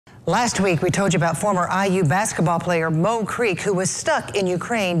Last week, we told you about former IU basketball player Mo Creek, who was stuck in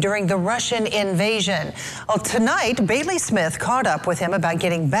Ukraine during the Russian invasion. Well, tonight, Bailey Smith caught up with him about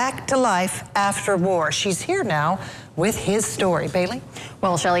getting back to life after war. She's here now with his story. Bailey?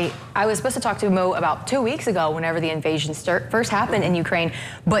 Well, Shelley, I was supposed to talk to Mo about 2 weeks ago whenever the invasion first happened in Ukraine,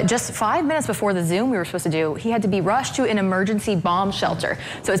 but just 5 minutes before the Zoom we were supposed to do, he had to be rushed to an emergency bomb shelter.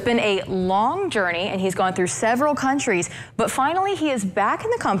 So it's been a long journey, and he's gone through several countries, but finally he is back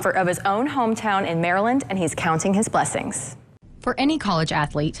in the comfort of his own hometown in Maryland, and he's counting his blessings. For any college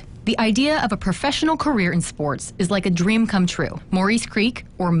athlete, the idea of a professional career in sports is like a dream come true. Maurice Creek,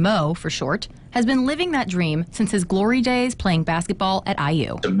 or Mo for short, has been living that dream since his glory days playing basketball at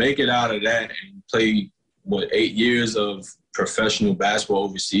IU. To make it out of that and play, 8 years of professional basketball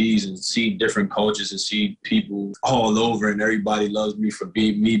overseas and see different coaches and see people all over and everybody loves me for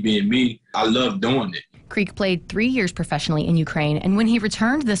being me, I love doing it. Creek played 3 years professionally in Ukraine, and when he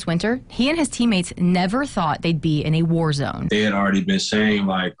returned this winter, he and his teammates never thought they'd be in a war zone. They had already been saying,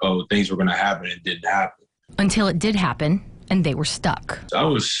 oh, things were going to happen. It didn't happen. Until it did happen, and they were stuck. I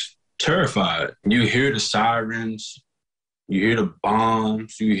was terrified. You hear the sirens, you hear the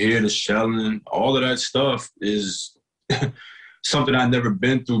bombs, you hear the shelling. All of that stuff is something I'd never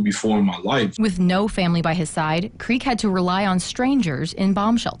been through before in my life. With no family by his side, Creek had to rely on strangers in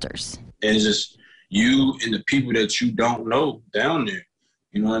bomb shelters. And it's just you and the people that you don't know down there.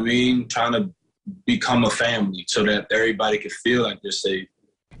 You know what I mean? Trying to become a family so that everybody can feel like they're safe.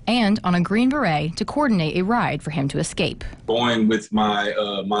 And on a Green Beret to coordinate a ride for him to escape. Going with my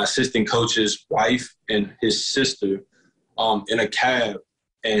my assistant coach's wife and his sister in a cab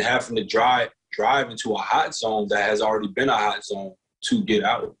and having to drive into a hot zone that has already been a hot zone to get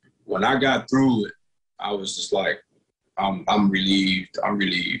out. When I got through it, I was just like, I'm relieved. I'm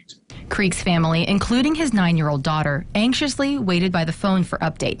relieved. Creek's family, including his 9-year-old daughter, anxiously waited by the phone for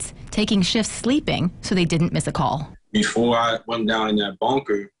updates, taking shifts sleeping so they didn't miss a call. Before I went down in that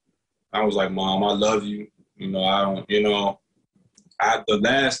bunker, I was like, Mom, I love you. The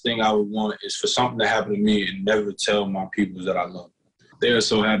last thing I would want is for something to happen to me and never tell my people that I love them. They are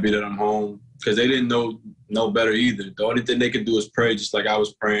so happy that I'm home because they didn't know better either. The only thing they could do is pray, just like I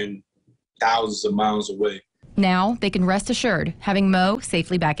was praying thousands of miles away. Now they can rest assured, having Mo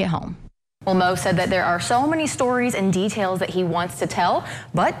safely back at home. Well, Mo said that there are so many stories and details that he wants to tell,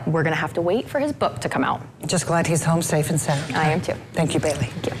 but we're going to have to wait for his book to come out. Just glad he's home safe and sound. I am too. Thank you, Bailey.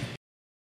 Thank you.